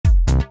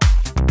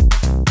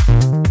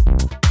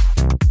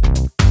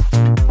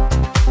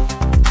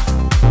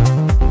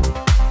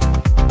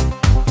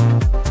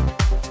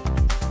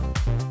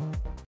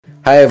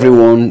Hi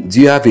everyone, do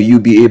you have a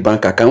UBA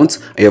bank account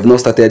and you have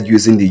not started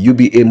using the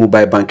UBA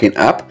Mobile Banking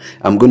App?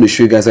 I'm going to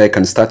show you guys how you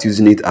can start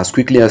using it as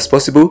quickly as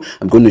possible.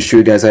 I'm going to show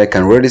you guys how you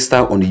can register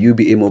on the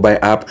UBA Mobile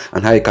app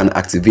and how you can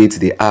activate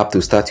the app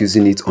to start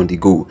using it on the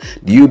go.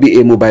 The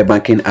UBA Mobile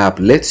Banking app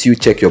lets you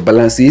check your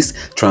balances,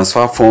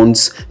 transfer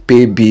funds,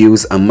 pay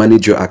bills and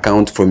manage your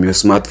account from your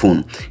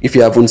smartphone. If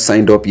you haven't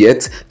signed up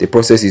yet, the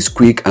process is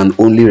quick and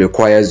only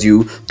requires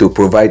you to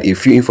provide a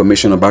few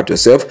information about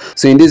yourself.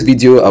 So in this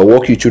video, I'll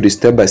walk you through the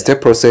step-by-step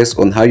process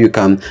on how you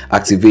can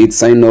activate,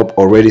 sign up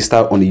or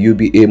register on the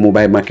UBA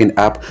Mobile Banking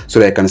app so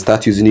that you can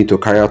start using it to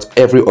carry out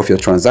every of your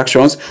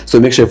transactions. So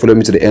make sure you follow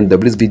me to the end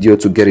of this video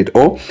to get it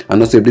all.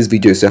 And also if this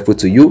video is helpful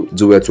to you,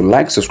 do well to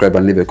like, subscribe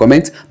and leave a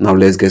comment. Now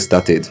let's get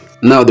started.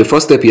 Now the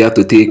first step you have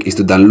to take is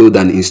to download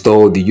and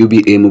install the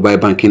UBA Mobile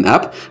Banking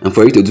app, and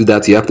for you to do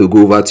that you have to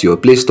go over to your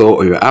Play Store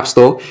or your App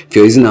Store. If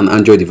you're using an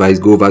Android device,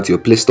 go over to your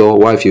Play Store,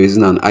 while if you're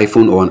using an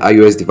iPhone or an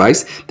iOS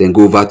device, then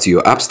go over to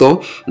your App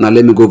Store. Now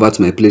let me go over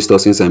to my Play Store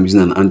since I'm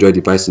using an Android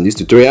device in this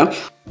tutorial.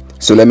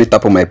 So let me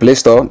tap on my Play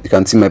Store. You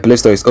can see my Play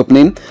Store is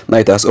opening. Now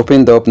it has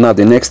opened up. Now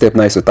the next step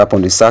now is to tap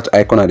on the search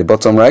icon at the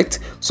bottom right.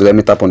 So let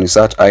me tap on the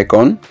search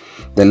icon.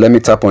 Then let me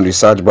tap on the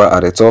search bar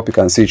at the top. You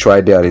can see it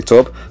right there at the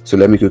top. So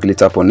let me quickly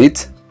tap on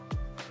it.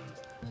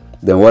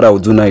 Then what I will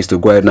do now is to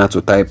go ahead now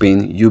to type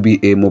in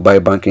UBA Mobile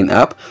Banking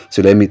App.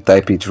 So let me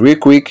type it real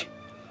quick.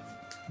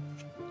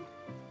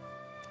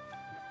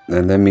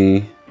 Then let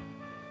me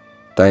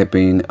type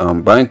in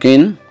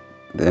banking,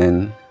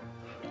 then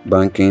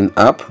banking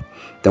app.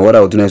 Then what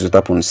I will do now is to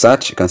tap on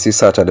search. You can see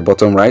search at the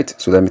bottom right.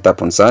 So let me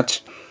tap on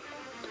search.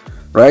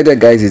 Right there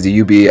guys is the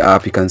UBA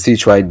app. You can see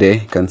it right there.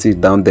 You can see it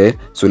down there.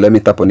 So let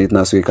me tap on it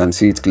now so you can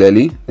see it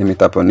clearly. Let me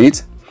tap on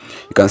it.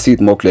 You can see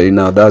it more clearly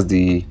now. That's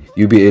the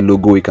UBA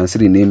logo. You can see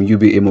the name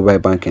UBA Mobile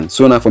Banking.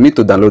 So now for me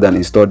to download and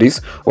install this,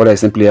 what I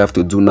simply have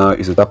to do now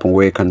is to tap on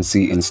where you can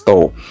see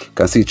install. You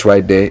can see it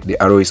right there.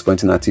 The arrow is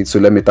pointing at it. So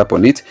let me tap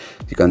on it.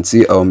 You can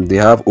see they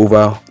have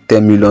over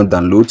 10 million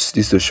downloads.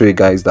 This to show you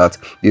guys that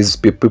these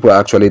people are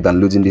actually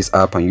downloading this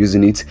app and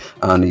using it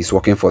and it's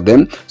working for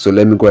them. So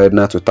let me go ahead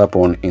now to tap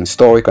on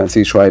install. You can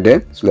see it right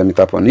there. So let me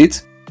tap on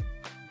it.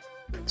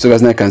 So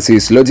guys, now you can see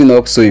it's loading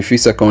up. So in few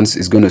seconds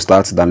it's going to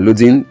start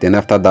downloading. Then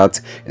after that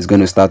it's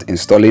going to start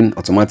installing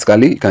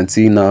automatically. You can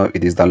see now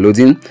it is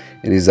downloading.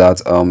 It is at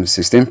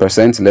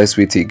 16%. Let's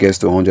wait till it gets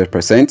to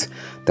 100%.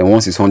 Then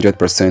once it's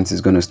 100%,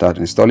 it's going to start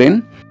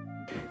installing.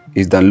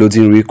 It's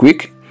downloading real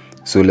quick.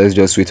 So let's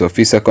just wait for a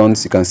few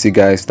seconds. You can see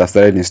guys that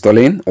started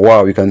installing.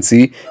 Wow, you can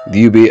see the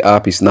UBA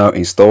app is now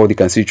installed. You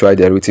can see try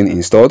everything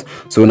installed.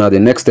 So now the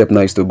next step now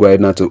is to go ahead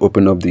now to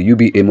open up the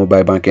UBA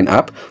Mobile Banking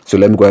app. So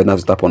let me go ahead now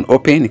to tap on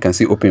open. You can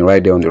see open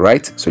right there on the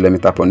right. So let me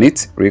tap on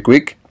it real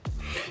quick.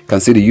 You can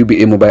see the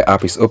UBA Mobile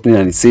app is opening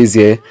and it says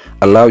here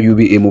allow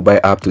UBA Mobile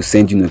app to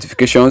send you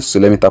notifications. So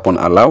let me tap on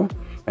allow.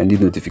 I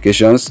need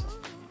notifications.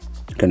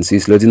 You can see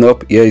it's loading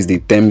up. Here is the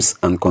terms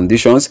and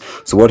conditions.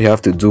 So what you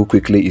have to do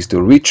quickly is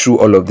to read through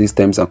all of these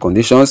terms and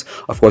conditions.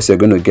 Of course you're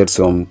going to get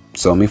some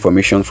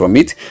information from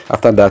it.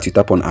 After that you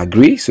tap on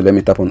agree. So let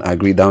me tap on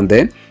agree down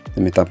there. Let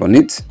me tap on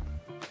it.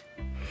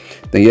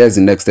 Then here's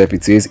the next step.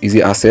 It says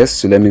easy access.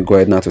 So let me go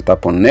ahead now to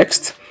tap on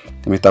next.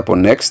 Let me tap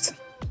on next.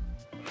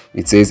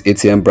 It says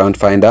ATM brand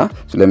finder.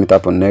 So let me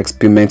tap on next.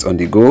 Payment on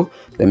the go.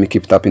 Let me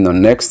keep tapping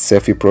on next.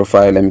 Selfie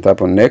profile. Let me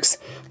tap on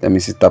next. Let me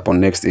tap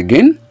on next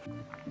again.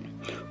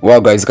 Wow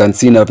guys, you can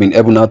see now I've been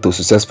able now to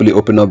successfully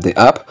open up the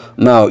app.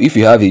 Now if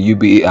you have a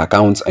UBA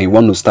account and you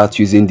want to start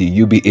using the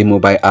UBA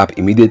mobile app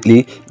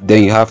immediately,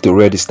 then you have to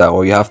register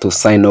or you have to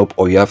sign up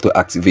or you have to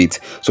activate.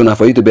 So now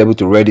for you to be able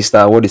to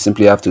register, what you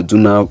simply have to do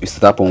now is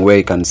to tap on where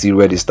you can see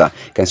register.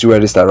 You can see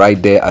register right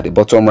there at the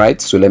bottom right.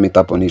 So let me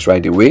tap on it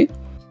right away.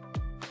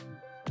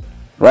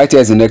 Right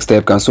here is the next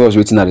step. You can see what's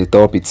written at the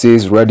top. It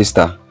says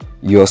register.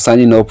 You're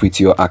signing up with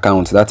your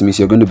account. That means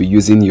you're going to be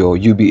using your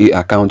UBA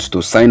account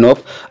to sign up.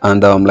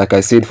 And like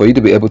I said, for you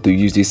to be able to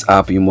use this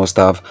app, you must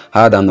have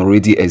had an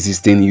already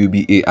existing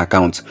UBA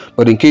account.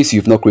 But in case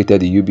you've not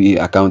created a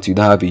UBA account, you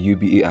don't have a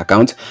UBA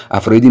account,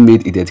 I've already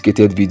made a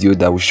dedicated video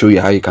that will show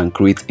you how you can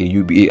create a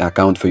UBA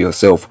account for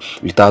yourself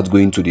without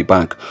going to the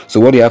bank. So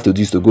what you have to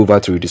do is to go over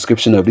to the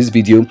description of this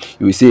video.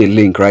 You will see a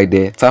link right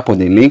there. Tap on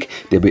the link.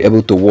 They'll be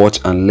able to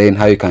watch and learn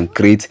how you can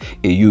create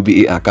a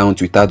UBA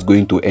account without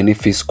going to any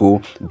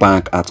physical bank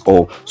at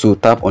all. So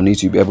tap on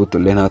it, you'll be able to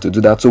learn how to do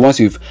that. So once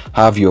you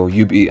have your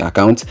UBA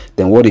account,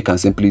 then what you can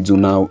simply do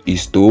now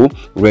is to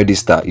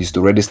register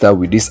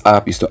with this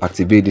app, is to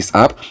activate this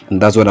app, and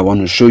that's what I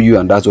want to show you,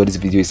 and that's what this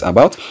video is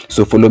about.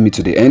 So follow me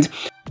to the end.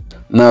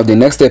 Now the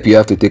next step you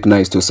have to take now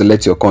is to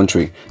select your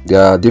country.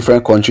 There are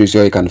different countries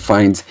where you can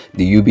find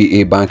the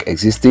UBA bank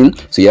existing,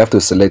 so you have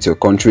to select your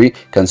country.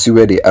 You can see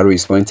where the arrow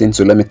is pointing.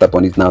 So let me tap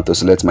on it now to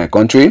select my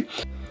country.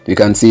 You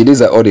can see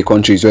these are all the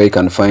countries where you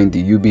can find the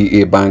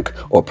UBA bank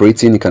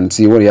operating. You can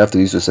see what you have to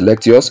do to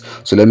select yours.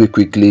 So let me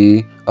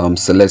quickly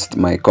select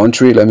my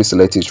country. Let me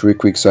select it real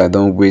quick so I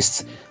don't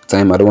waste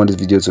time. I don't want this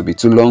video to be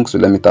too long, so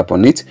let me tap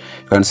on it.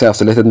 You can see I've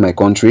selected my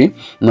country.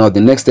 Now the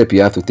next step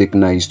you have to take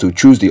now is to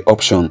choose the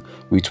option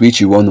with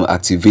which you want to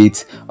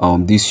activate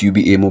this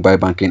UBA mobile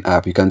banking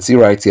app. You can see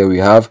right here we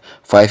have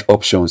 5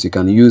 options. You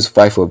can use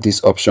 5 of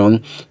this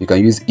option. You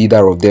can use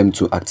either of them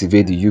to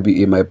activate the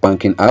UBA mobile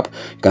banking app.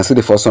 You can see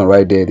the first one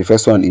right there. The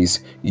first one is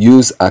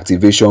use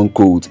activation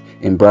code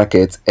in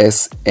brackets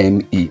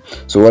SME.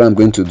 So what I'm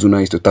going to do now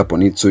is to tap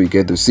on it so you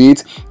get to see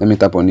it. Let me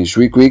tap on it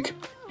real quick.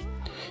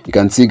 You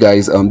can see,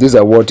 guys, these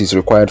are what is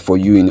required for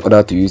you in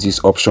order to use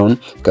this option.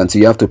 You can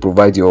see you have to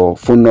provide your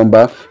phone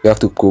number, you have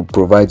to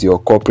provide your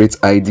corporate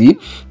ID,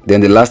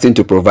 then the last thing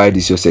to provide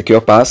is your secure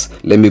pass.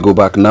 Let me go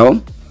back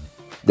now.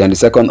 Then the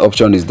second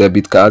option is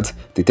debit card,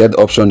 the third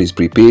option is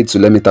prepaid. So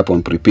let me tap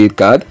on prepaid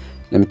card.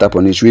 Let me tap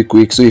on it real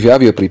quick. So if you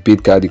have your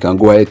prepaid card, you can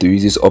go ahead to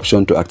use this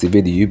option to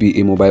activate the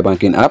UBA mobile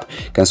banking app.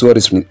 You can see what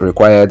is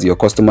required: your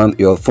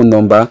your phone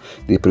number,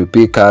 the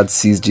prepaid card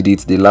 6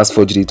 digits, the last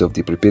 4 digits of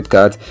the prepaid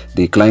card,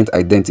 the client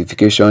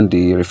identification,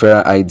 the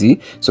referral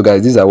ID. So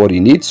guys, these are what you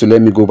need. So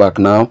let me go back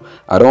now.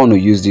 I don't want to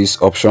use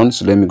this option,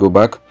 so let me go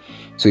back.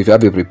 So if you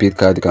have a prepaid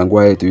card, you can go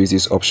ahead to use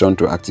this option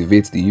to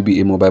activate the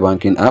UBA mobile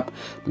banking app.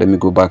 Let me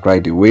go back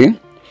right away.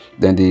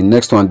 Then the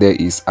next one there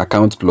is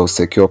account plus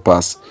secure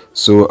pass.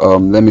 So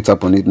let me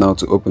tap on it now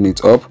to open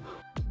it up.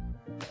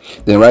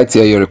 Then right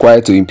here you're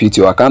required to input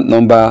your account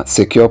number,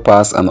 secure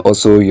pass, and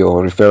also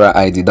your referral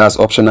ID. That's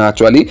optional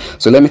actually.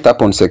 So let me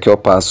tap on secure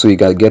pass so you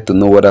can get to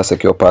know what that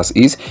secure pass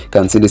is. You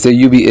can see they say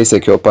UBA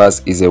secure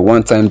pass is a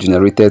one-time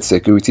generated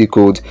security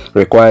code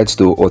required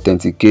to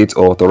authenticate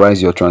or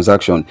authorize your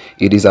transaction.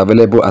 It is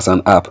available as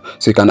an app,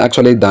 so you can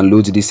actually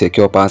download the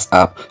secure pass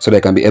app so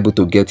they can be able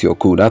to get your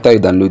code. After you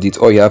download it,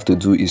 all you have to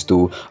do is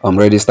to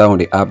register on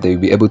the app. Then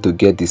you'll be able to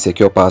get the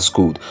secure pass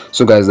code.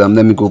 So guys, let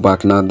me go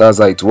back now. That's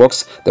how it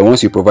works. Then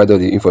once you provide all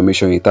the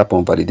information, you tap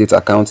on validate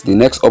account. The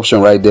next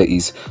option right there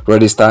is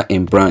register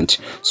in branch.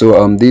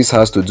 So this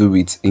has to do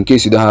with, in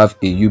case you don't have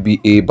a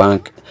UBA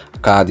bank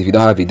card, if you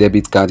don't have a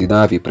debit card, you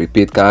don't have a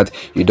prepaid card,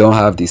 you don't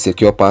have the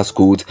secure pass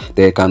code,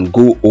 they can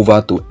go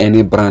over to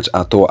any branch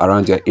at all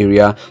around your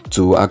area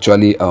to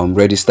actually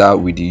register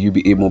with the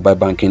UBA mobile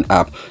banking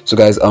app. So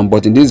guys,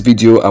 but in this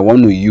video I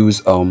want to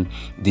use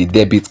the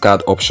debit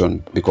card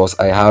option because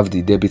I have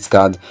the debit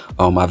card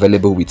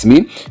available with me.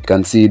 You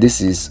can see this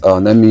is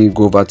let me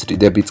go over to the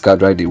debit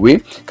card right away.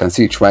 You can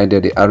see it right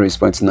there, the arrow is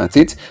pointing at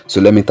it. So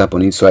let me tap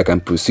on it so I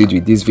can proceed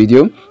with this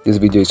video. This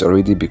video is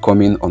already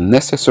becoming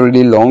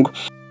unnecessarily long.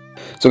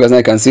 So guys, now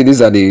you can see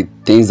these are the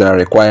things that are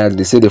required.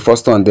 They say the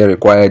first one they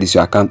required is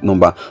your account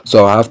number.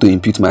 So I have to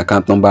input my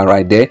account number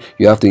right there.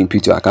 You have to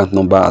input your account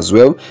number as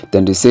well.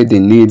 Then they say they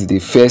need the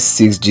first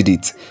 6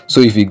 digits. So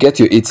if you get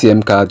your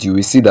ATM card, you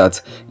will see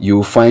that you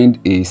will find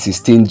a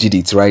 16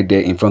 digits right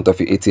there in front of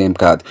your ATM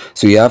card.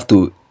 So you have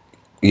to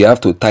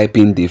type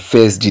in the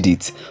first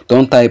digit.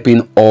 Don't type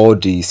in all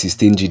the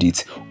 16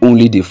 digits,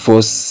 only the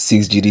first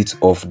 6 digits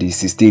of the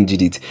 16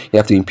 digits. You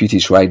have to input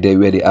it right there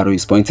where the arrow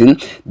is pointing.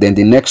 Then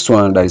the next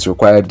one that is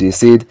required, they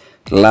said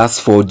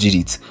last 4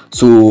 digits.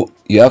 So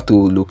you have to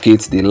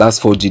locate the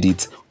last 4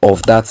 digits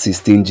of that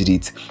 16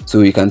 digits.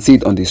 So you can see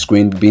it on the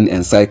screen being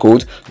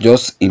encircled.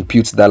 Just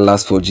input that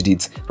last 4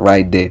 digits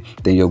right there,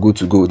 then you're good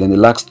to go. Then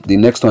the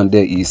next one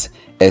there is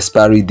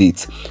expiry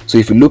date. So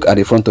if you look at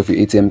the front of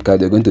your ATM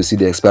card, you're going to see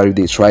the expiry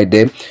date right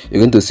there.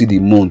 You're going to see the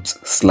month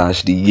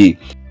 / the year.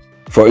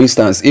 For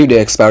instance, if the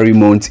expiry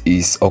month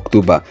is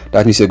October,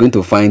 that means you're going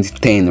to find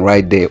 10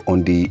 right there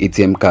on the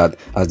ATM card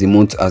as the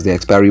month, as the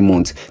expiry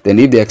month. Then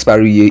if the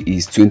expiry year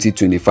is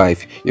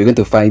 2025, you're going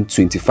to find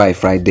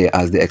 25 right there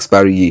as the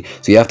expiry year.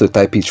 So you have to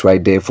type it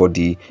right there for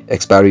the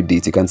expiry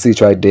date. You can see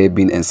it right there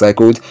being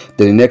encircled.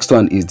 Then the next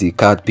one is the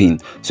card pin.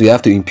 So you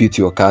have to input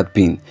your card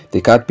pin. The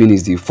card pin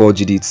is the 4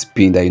 digits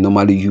pin that you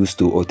normally use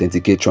to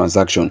authenticate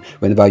transaction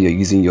whenever you're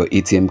using your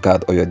ATM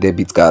card or your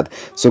debit card.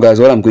 So guys,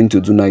 what I'm going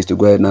to do now is to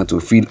go ahead now to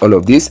fill all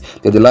of this.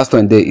 Then the last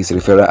one there is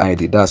referral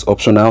ID. That's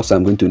optional, so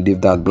I'm going to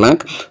leave that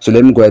blank. So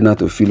let me go ahead now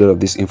to fill all of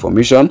this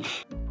information.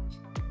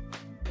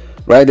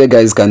 Right there,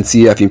 guys, can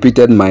see I've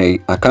inputted my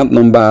account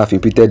number, I've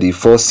inputted the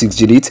first 6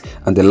 digits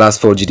and the last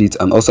 4 digits,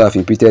 and also I've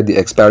inputted the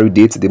expiry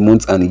date, the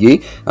month and year,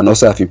 and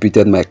also I've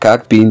inputted my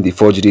card pin, the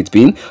 4-digit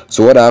pin.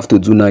 So what I have to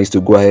do now is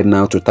to go ahead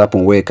now to tap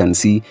on where you can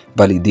see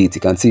validate.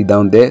 You can see it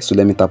down there, so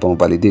let me tap on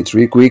validate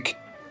real quick.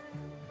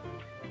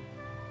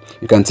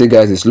 You can see,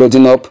 guys, it's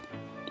loading up.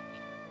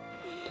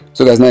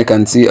 So guys, now you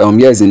can see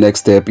here's the next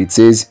step. It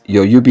says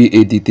your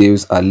UBA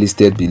details are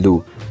listed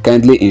below.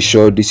 Kindly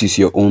ensure this is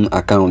your own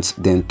account,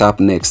 then tap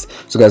next.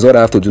 So guys, what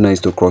I have to do now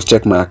is to cross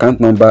check my account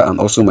number and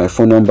also my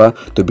phone number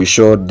to be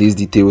sure these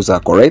details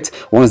are correct.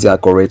 Once they are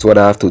correct, what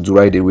I have to do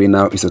right away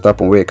now is to tap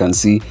on where you can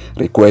see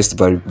request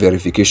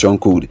verification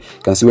code.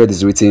 You can see where it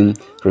is written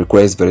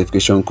request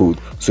verification code.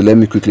 So let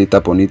me quickly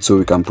tap on it so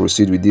we can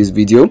proceed with this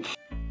video.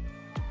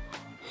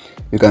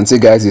 You can see,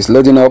 guys, it's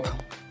loading up.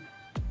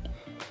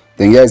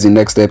 Then here's the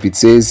next step. It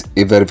says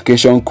a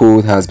verification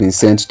code has been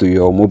sent to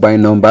your mobile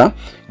number.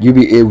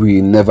 UBA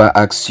will never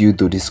ask you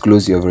to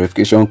disclose your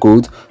verification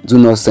code. Do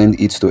not send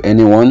it to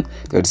anyone.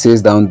 It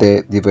says down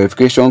there the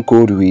verification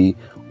code will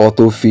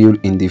autofill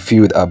in the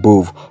field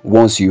above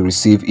once you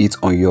receive it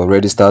on your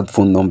registered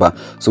phone number.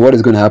 So what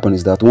is going to happen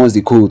is that once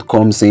the code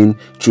comes in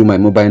through my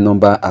mobile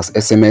number as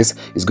SMS,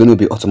 it's going to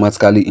be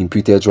automatically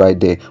imputed right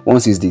there.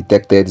 Once it's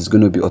detected, it's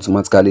going to be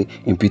automatically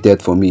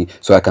imputed for me,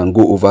 so I can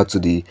go over to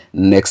the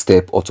next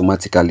step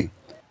automatically.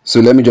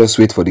 So let me just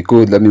wait for the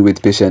code. Let me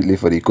wait patiently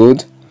for the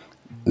code.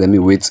 Let me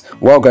wait.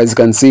 Wow guys, you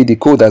can see the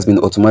code has been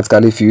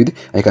automatically filled.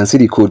 I can see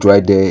the code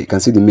right there. You can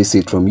see the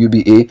message from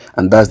UBA,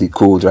 and that's the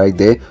code right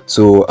there.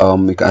 So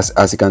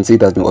as you can see,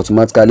 it has been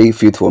automatically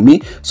filled for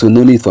me, so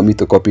no need for me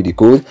to copy the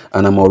code,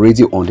 and I'm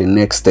already on the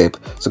next step.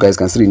 So guys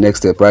can see the next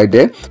step right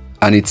there,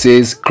 and it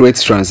says create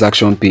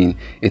transaction pin.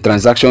 A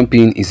transaction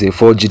pin is a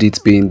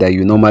 4-digit pin that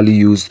you normally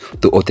use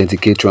to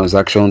authenticate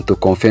transaction, to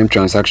confirm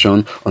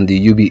transaction on the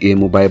UBA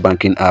mobile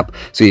banking app.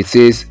 So it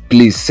says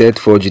please set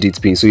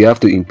 4-digit pin, so you have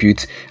to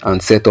input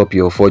and set up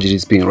your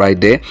 4-digit pin right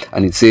there,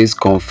 and it says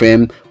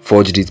confirm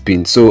 4-digit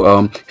pin.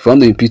 So if you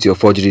want to input your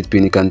 4-digit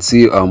pin, you can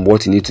see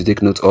what you need to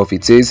take note of.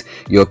 It says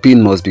your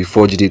pin must be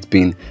 4-digit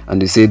pin,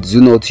 and they say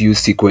do not use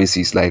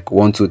sequences like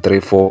 1 2 3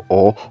 4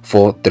 or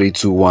 4 3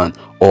 2 1,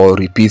 or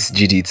repeat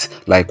digits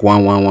like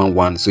 1 1 1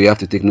 1. So you have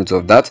to take note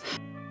of that.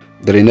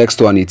 Then the next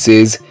one, it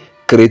says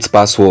create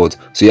password.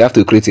 So you have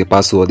to create a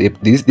password.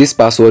 This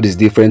password is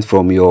different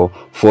from your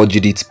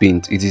 4-digit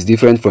pin. It is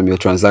different from your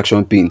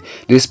transaction pin.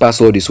 This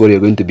password is what you're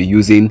going to be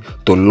using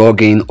to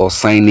log in or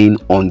sign in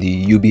on the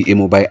UBA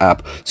mobile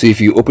app. So if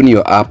you open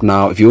your app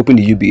now, if you open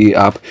the UBA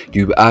app,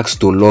 you'll be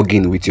asked to log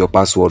in with your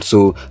password.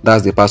 So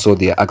that's the password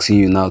they are asking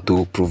you now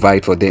to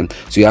provide for them.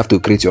 So you have to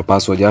create your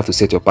password. You have to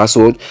set your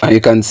password, and you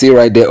can see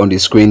right there on the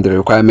screen the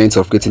requirements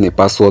of creating a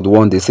password.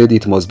 One, they said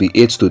it must be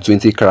 8 to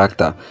 20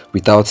 character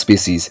without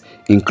spaces.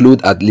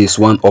 Include at least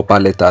one upper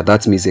letter,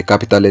 that means a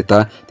capital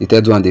letter. The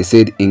third one, they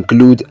said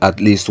include at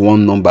least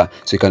one number,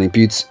 so you can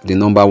input the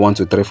number 1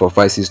 2 3 4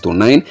 5 6 to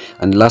 9.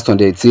 And the last one,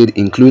 they said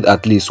include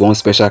at least one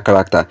special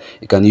character.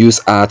 You can use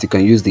art, you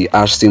can use the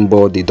hash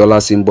symbol, the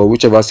dollar symbol,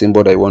 whichever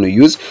symbol that you want to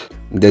use.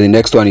 Then the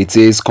next one, it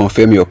says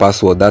confirm your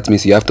password. That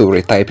means you have to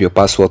retype your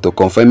password to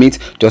confirm it,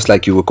 just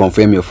like you will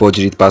confirm your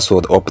 4-digit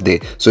password up there.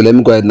 So let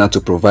me go ahead now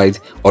to provide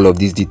all of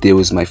these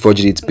details, my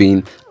 4-digit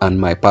pin and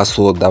my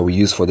password that we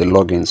use for the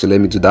login. So let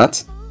me do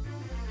that.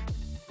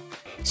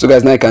 So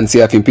guys, now you can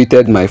see I've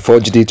inputted my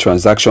 4-digit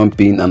transaction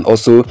pin, and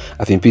also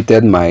I've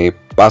inputted my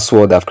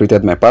password. I've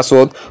created my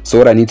password. So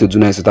what I need to do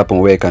now is to tap on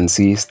where you can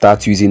see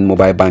start using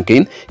mobile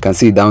banking. You can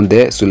see it down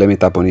there, so let me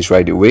tap on it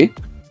right away.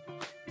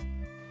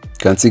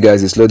 You can see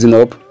guys, it's loading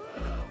up.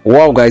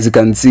 Wow guys, you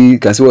can see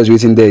what's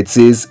written there. It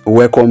says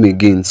welcome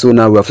again. So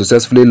now we have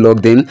successfully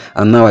logged in,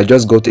 and now I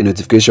just got a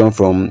notification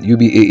from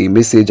UBA, a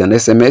message, and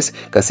SMS.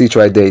 You can see it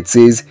right there. It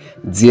says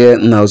dear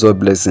Nauzo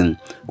Blessing,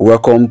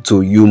 welcome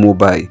to U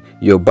Mobile,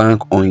 your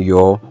bank on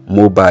your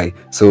mobile.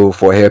 So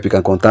for help, you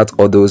can contact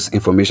all those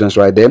informations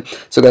right there.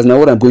 So guys, now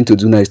what I'm going to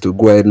do now is to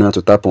go ahead now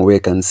to tap on where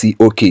you can see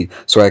OK,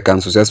 so I can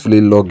successfully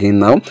log in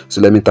now.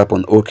 So let me tap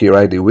on OK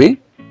right away.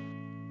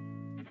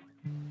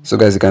 So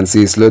guys, you can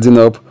see it's loading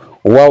up.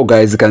 Wow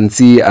guys, you can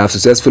see I've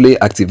successfully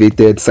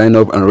activated, sign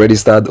up and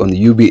registered on the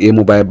UBA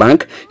mobile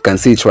bank. You can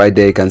see it right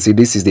there. You can see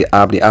this is the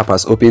app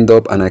has opened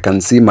up, and I can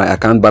see my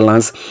account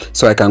balance.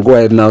 So I can go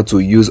ahead now to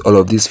use all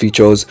of these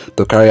features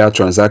to carry out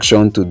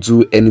transaction, to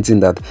do anything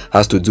that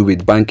has to do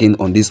with banking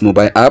on this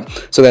mobile app.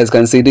 So guys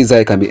can see this is how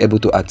you can be able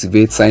to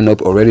activate, sign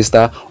up or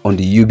register on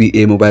the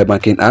UBA mobile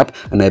banking app.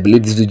 And I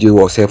believe this video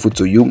was helpful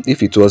to you.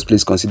 If it was,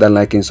 please consider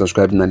liking,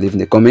 subscribing and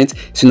leaving a comment.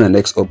 See you in the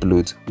next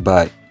upload.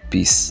 Bye.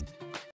 Peace.